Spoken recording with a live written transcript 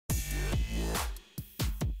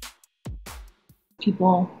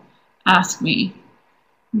People ask me,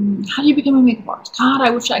 how do you become a makeup artist? God, I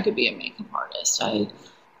wish I could be a makeup artist. I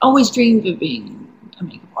always dreamed of being a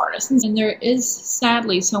makeup artist. And there is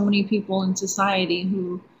sadly so many people in society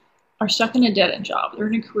who are stuck in a dead-end job. They're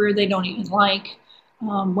in a career they don't even like,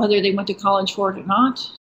 whether they went to college for it or not.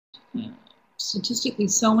 Statistically,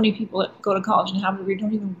 so many people that go to college and have a degree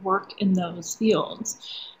don't even work in those fields.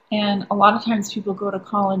 And a lot of times people go to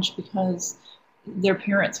college because their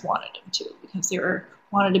parents wanted them to, because they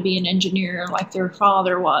wanted to be an engineer like their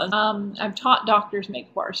father was. I've taught doctors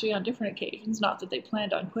makeup artistry on different occasions, not that they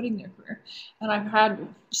planned on quitting their career. And I've had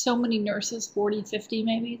so many nurses, 40, 50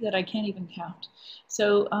 maybe, that I can't even count.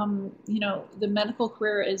 So, you know, the medical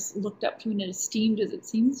career is looked up to and esteemed as it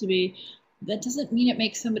seems to be. That doesn't mean it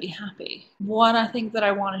makes somebody happy. What I think that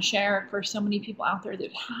I want to share for so many people out there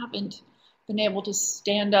that haven't been able to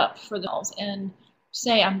stand up for themselves and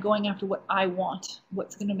say, I'm going after what I want,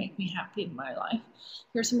 what's going to make me happy in my life.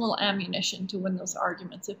 Here's some little ammunition to win those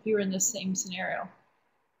arguments if you're in the same scenario.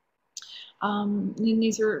 And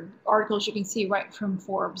these are articles you can see right from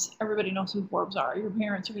Forbes. Everybody knows who Forbes are. Your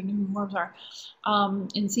parents are going to know who Forbes are.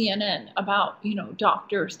 In CNN about, you know,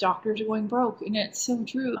 doctors are going broke. And it's so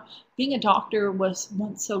true. Being a doctor was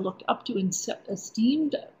once so looked up to and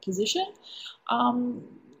esteemed position.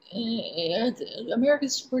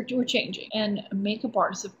 America's we're changing, and makeup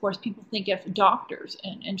artists, of course, people think if doctors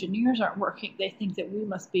and engineers aren't working, they think that we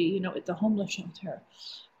must be, you know, at the homeless shelter,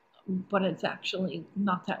 but it's actually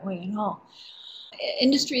not that way at all.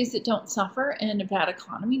 Industries that don't suffer in a bad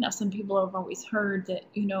economy. Now, some people have always heard that,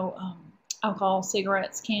 you know, alcohol,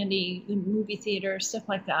 cigarettes, candy, the movie theaters, stuff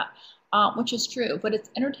like that, which is true, but it's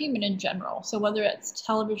entertainment in general. So whether it's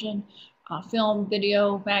television, film,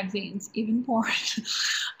 video, magazines, even porn,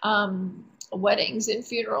 weddings and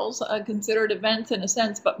funerals, considered events in a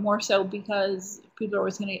sense, but more so because people are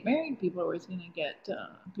always going to get married, people are always going to get,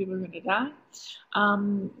 people are going to die.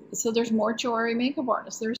 So there's mortuary makeup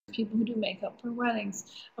artists. There's people who do makeup for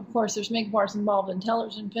weddings. Of course, there's makeup artists involved in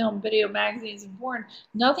television, film, video, magazines, and porn.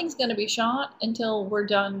 Nothing's going to be shot until we're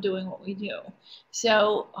done doing what we do.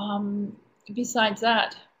 So besides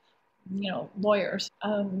that, you know, lawyers,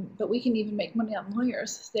 but we can even make money on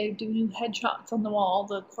lawyers. They do new headshots on the wall,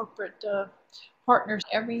 the corporate partners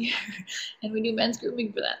every year, and we do men's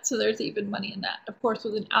grooming for that, so there's even money in that. Of course,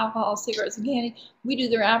 with alcohol, cigarettes, and candy, we do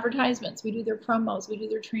their advertisements, we do their promos, we do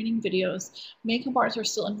their training videos. Makeup artists are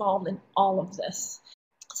still involved in all of this.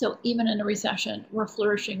 So even in a recession, we're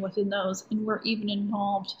flourishing within those, and we're even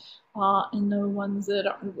involved in the ones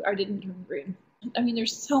that I didn't turn green. I mean,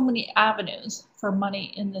 there's so many avenues for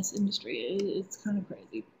money in this industry. It's kind of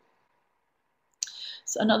crazy.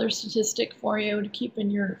 So another statistic for you to keep in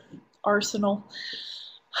your arsenal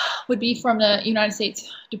would be from the United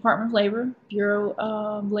States Department of Labor, Bureau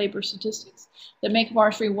of Labor Statistics. That makeup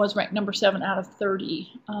artistry was ranked number 7 out of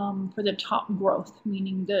 30 for the top growth,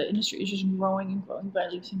 meaning the industry is just growing and growing by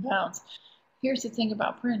leaps and bounds. Here's the thing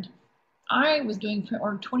about print. I was doing print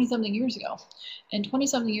work 20-something years ago, and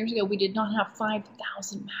 20-something years ago we did not have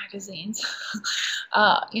 5,000 magazines,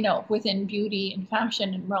 you know, within beauty and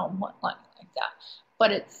fashion and realm, like that.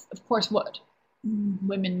 But it's, of course, what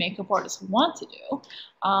women makeup artists want to do,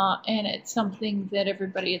 and it's something that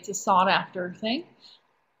everybody, it's a sought after thing.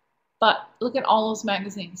 But look at all those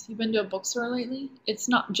magazines. You've been to a bookstore lately? It's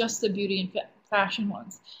not just the beauty and fashion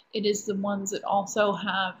ones. It is the ones that also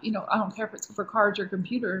have, you know, I don't care if it's for cards or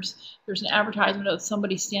computers, there's an advertisement of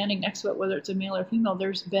somebody standing next to it, whether it's a male or female,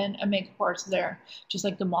 there's been a makeup artist there. Just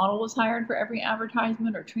like the model was hired for every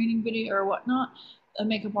advertisement or training video or whatnot, a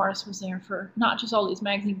makeup artist was there for not just all these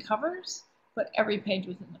magazine covers, but every page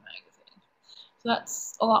within the magazine. So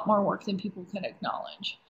that's a lot more work than people can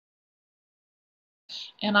acknowledge.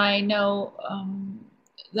 And I know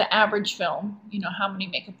the average film, you know, how many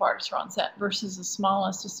makeup artists are on set versus the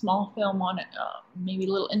smallest, a small film on it, maybe a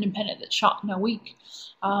little independent that's shot in a week,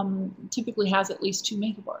 typically has at least 2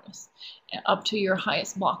 makeup artists. And up to your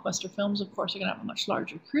highest blockbuster films, of course, are going to have a much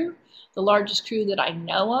larger crew. The largest crew that I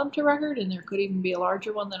know of to record, and there could even be a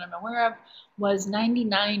larger one that I'm aware of, was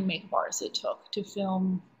 99 makeup artists it took to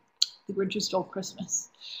film The Grinch Who Stole Christmas.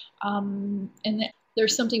 And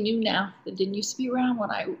there's something new now that didn't used to be around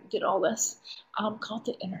when I did all this, called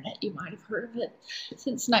the internet. You might have heard of it.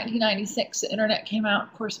 Since 1996, the internet came out.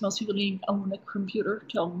 Of course, most people didn't even own a computer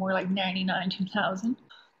till more like 99, 2000.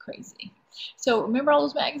 Crazy. So remember all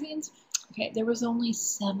those magazines? Okay, there was only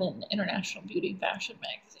 7 international beauty and fashion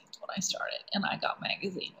magazines when I started, and I got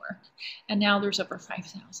magazine work. And now there's over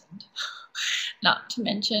 5,000. Not to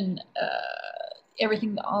mention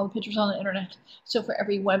everything, all the pictures on the internet. So for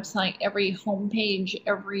every website, every homepage,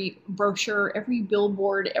 every brochure, every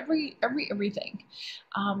billboard, everything,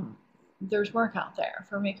 there's work out there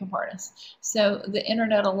for makeup artists. So the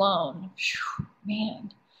internet alone, whew,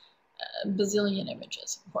 man, a bazillion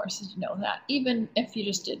images, of course, as you know that. Even if you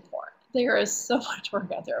just did porn, there is so much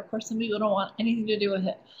work out there. Of course, some people don't want anything to do with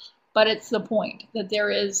it, but it's the point that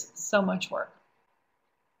there is so much work.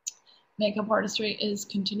 Makeup artistry is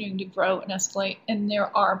continuing to grow and escalate, and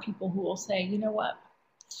there are people who will say, you know what,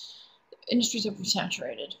 the industry's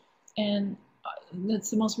oversaturated, and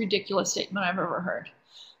that's the most ridiculous statement I've ever heard.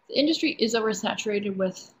 The industry is oversaturated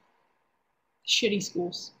with shitty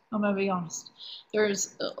schools. I'm gonna be honest.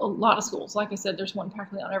 There's a lot of schools. Like I said, there's one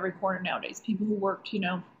practically on every corner nowadays. People who worked, you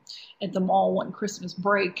know, at the mall one Christmas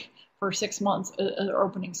break for 6 months are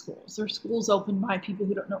opening schools. There's schools opened by people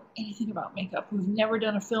who don't know anything about makeup, who've never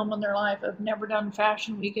done a film in their life, have never done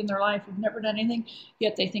Fashion Week in their life, have never done anything,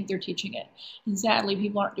 yet they think they're teaching it. And sadly,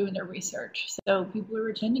 people aren't doing their research. So people are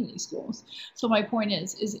attending these schools. So my point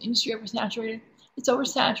is the industry oversaturated? It's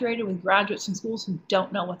oversaturated with graduates in schools who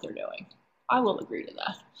don't know what they're doing. I will agree to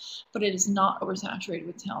that, but it is not oversaturated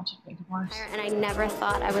with talented makeup artists. And I never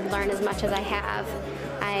thought I would learn as much as I have.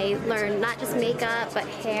 I learned not just makeup, but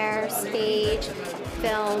hair, stage,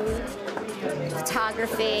 film,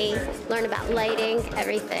 photography, learn about lighting,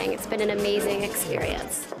 everything. It's been an amazing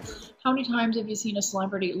experience. How many times have you seen a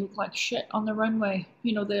celebrity look like shit on the runway?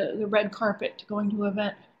 You know, the red carpet going to an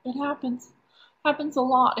event. It happens. Happens a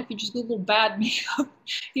lot. If you just Google bad makeup,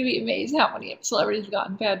 you'd be amazed how many celebrities have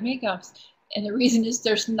gotten bad makeups. And the reason is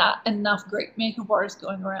there's not enough great makeup artists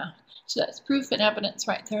going around. So that's proof and evidence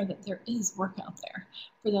right there that there is work out there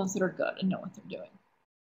for those that are good and know what they're doing.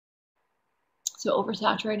 So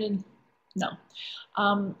oversaturated? No.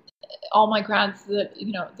 All my grads that,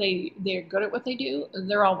 you know, they're good at what they do,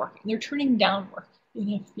 they're all working. They're turning down work. And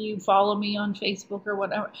if you follow me on Facebook or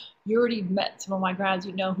whatever, you already met some of my grads,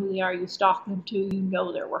 you know who they are, you stalk them too, you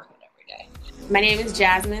know they're working every day. My name is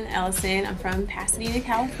Jasmine Ellison. I'm from Pasadena,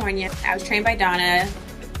 California. I was trained by Donna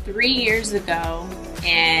 3 years ago,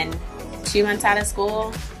 and 2 months out of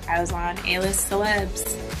school, I was on A-list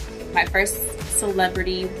celebs. My first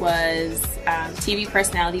celebrity was TV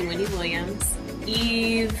personality Wendy Williams,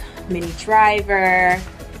 Eve, Minnie Driver,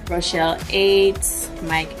 Rochelle Aites,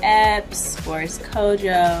 Mike Epps, Boris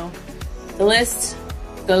Kojo. The list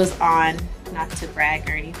goes on, not to brag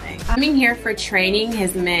or anything. Coming here for training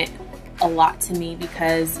has meant a lot to me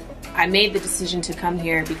because I made the decision to come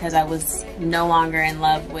here because I was no longer in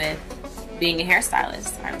love with being a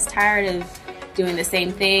hairstylist. I was tired of doing the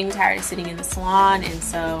same thing, tired of sitting in the salon, and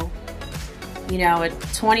so, you know, at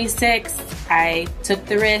 26, I took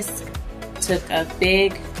the risk, took a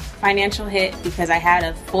big financial hit because I had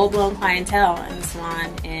a full-blown clientele in the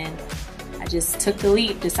salon, and I just took the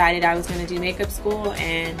leap, decided I was going to do makeup school,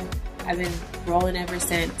 and I've been rolling ever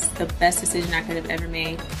since. The best decision I could have ever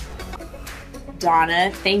made.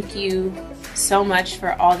 Donna, thank you so much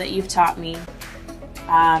for all that you've taught me.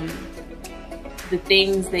 The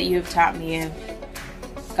things that you have taught me have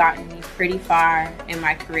gotten me pretty far in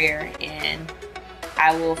my career, and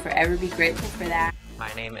I will forever be grateful for that.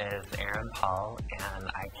 My name is Aaron Paul, and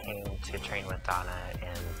I came to train with Donna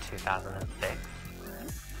in 2006.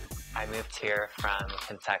 I moved here from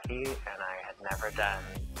Kentucky, and I had never done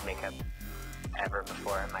makeup ever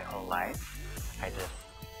before in my whole life. I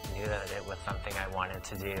just knew that it was something I wanted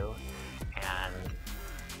to do, and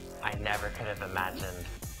I never could have imagined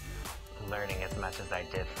learning as much as I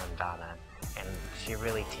did from Donna. And she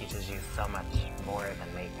really teaches you so much more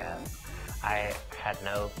than makeup. I had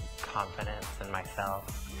no confidence in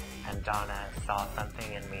myself, and Donna saw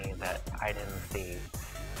something in me that I didn't see.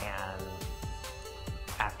 And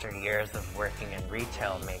after years of working in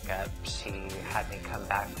retail makeup, she had me come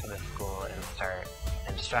back to the school and start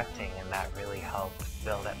instructing, and that really helped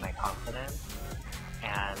build up my confidence.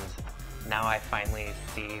 And now I finally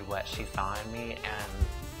see what she saw in me,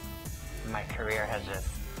 and my career has just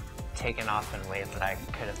taken off in ways that I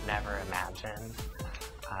could have never imagined.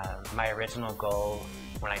 My original goal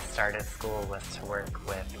when I started school was to work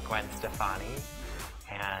with Gwen Stefani,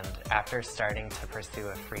 and after starting to pursue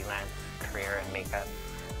a freelance career in makeup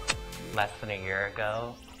less than a year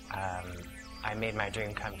ago, I made my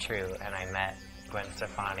dream come true, and I met Gwen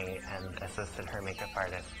Stefani and assisted her makeup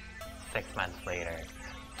artist 6 months later.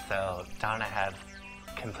 So Donna has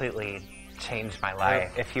completely changed my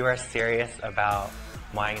life. If you are serious about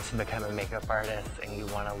wanting to become a makeup artist and you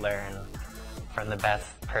want to learn from the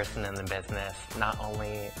best person in the business, not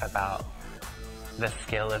only about the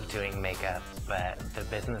skill of doing makeup, but the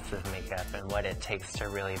business of makeup and what it takes to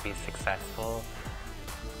really be successful,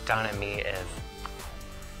 Donna Mee is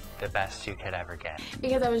the best you could ever get.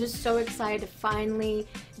 Because I was just so excited to finally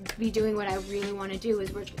be doing what I really want to do,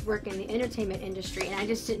 is work in the entertainment industry, and I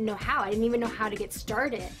just didn't know how. I didn't even know how to get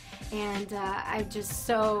started. And I'm just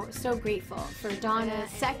so grateful for Donna's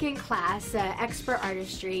second class, expert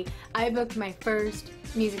artistry. I booked my first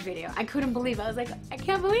music video. I couldn't believe it. I was like, I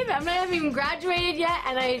can't believe it. I haven't even graduated yet,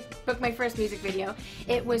 and I booked my first music video.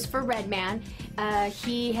 It was for Redman.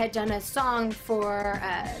 He had done a song for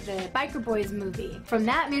the Biker Boys movie. From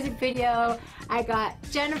that music video, I got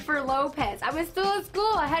Jennifer Lopez. I was still at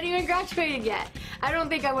school. I hadn't even graduated yet. I don't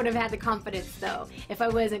think I would have had the confidence, though, if I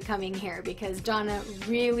wasn't coming here, because Donna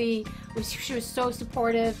really she was so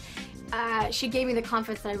supportive. She gave me the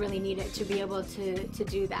confidence that I really needed to be able to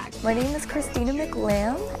do that. My name is Christina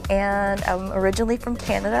McLam, and I'm originally from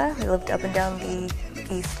Canada. I lived up and down the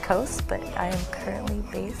East Coast, but I am currently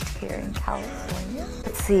based here in California.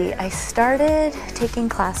 Let's see, I started taking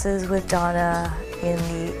classes with Donna in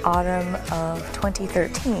the autumn of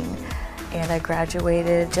 2013, and I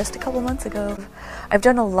graduated just a couple months ago. I've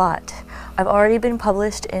done a lot. I've already been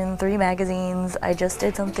published in 3 magazines. I just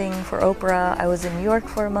did something for Oprah. I was in New York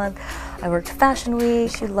for a month. I worked Fashion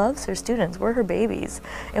Week. She loves her students. We're her babies.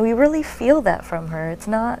 And we really feel that from her. It's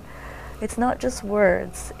not just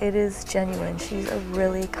words. It is genuine. She's a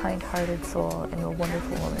really kind-hearted soul and a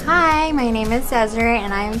wonderful woman. Hi, my name is Desiree,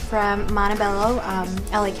 and I am from Montebello,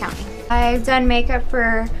 LA County. I've done makeup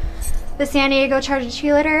for the San Diego Charged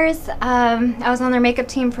Cheerleaders. I was on their makeup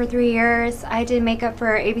team for 3 years. I did makeup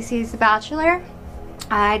for ABC's The Bachelor.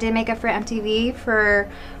 I did makeup for MTV for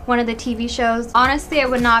one of the TV shows. Honestly, I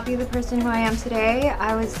would not be the person who I am today.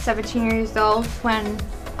 I was 17 years old when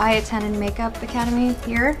I attended Makeup Academy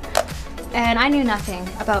here, and I knew nothing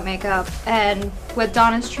about makeup. And with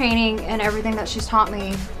Donna's training and everything that she's taught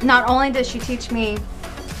me, not only did she teach me,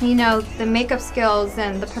 you know, the makeup skills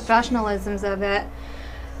and the professionalisms of it,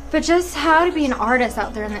 but just how to be an artist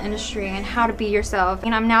out there in the industry and how to be yourself.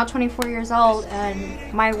 And I'm now 24 years old,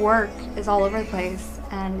 and my work is all over the place,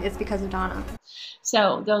 and it's because of Donna.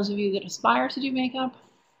 So those of you that aspire to do makeup,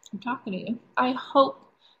 I'm talking to you. I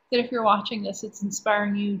hope that if you're watching this, it's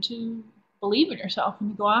inspiring you to believe in yourself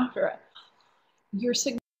and to go after it. Your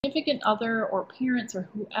significant other or parents or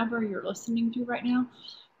whoever you're listening to right now,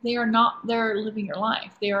 they are not there living your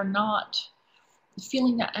life. They are not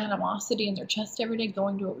feeling that animosity in their chest every day,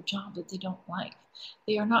 going to a job that they don't like.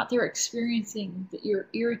 They are not there experiencing that you're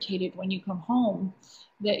irritated when you come home,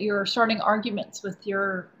 that you're starting arguments with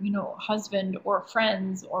your, you know, husband or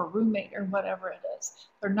friends or roommate or whatever it is.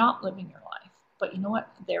 They're not living your life, but you know what?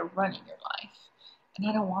 They're running your life. And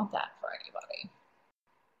I don't want that for anybody.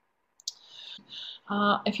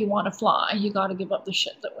 If you want to fly, you got to give up the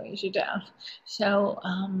shit that weighs you down. So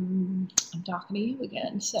I'm talking to you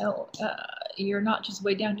again. So you're not just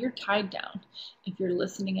weighed down, you're tied down if you're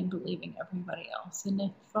listening and believing everybody else. And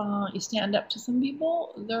if you stand up to some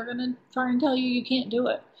people, they're going to try and tell you you can't do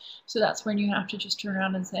it. So that's when you have to just turn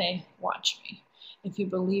around and say, watch me. If you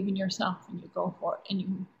believe in yourself and you go for it and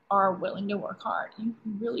you are willing to work hard, you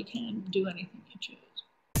really can do anything you choose.